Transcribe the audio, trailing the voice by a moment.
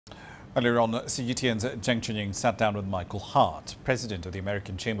Earlier on, CGTN's Zheng Chunying sat down with Michael Hart, president of the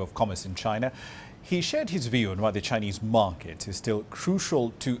American Chamber of Commerce in China. He shared his view on why the Chinese market is still crucial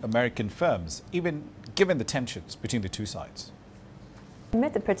to American firms, even given the tensions between the two sides.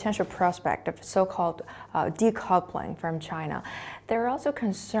 Amid the potential prospect of so-called decoupling from China, there are also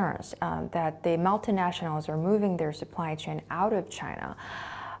concerns that the multinationals are moving their supply chain out of China.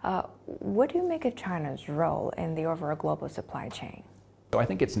 What do you make of China's role in the overall global supply chain? So I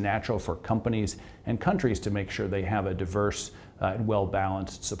think it's natural for companies and countries to make sure they have a diverse and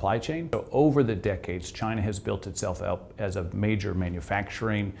well-balanced supply chain. So over the decades, China has built itself up as a major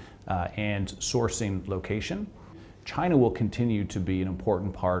manufacturing and sourcing location. China will continue to be an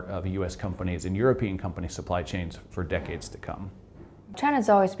important part of U.S. companies and European company supply chains for decades to come. China's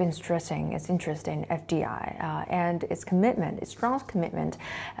always been stressing its interest in FDI and its commitment, its strong commitment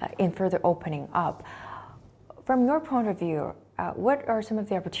in further opening up. From your point of view, what are some of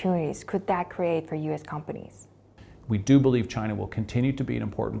the opportunities could that create for U.S. companies? We do believe China will continue to be an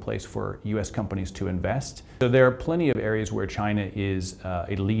important place for U.S. companies to invest. So there are plenty of areas where China is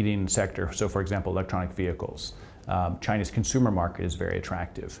a leading sector. So for example, electronic vehicles. China's consumer market is very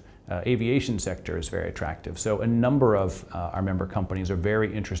attractive. Aviation sector is very attractive. So a number of our member companies are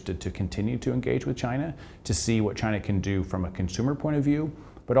very interested to continue to engage with China to see what China can do from a consumer point of view,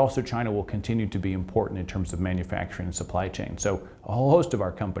 but also China will continue to be important in terms of manufacturing and supply chain. So a whole host of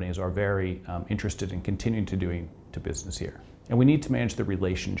our companies are very interested in continuing to do business here. And we need to manage the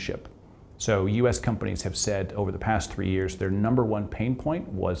relationship. So U.S. companies have said over the past 3 years their number one pain point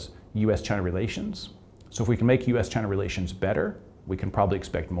was U.S.-China relations. So if we can make U.S.-China relations better, we can probably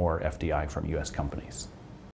expect more FDI from U.S. companies.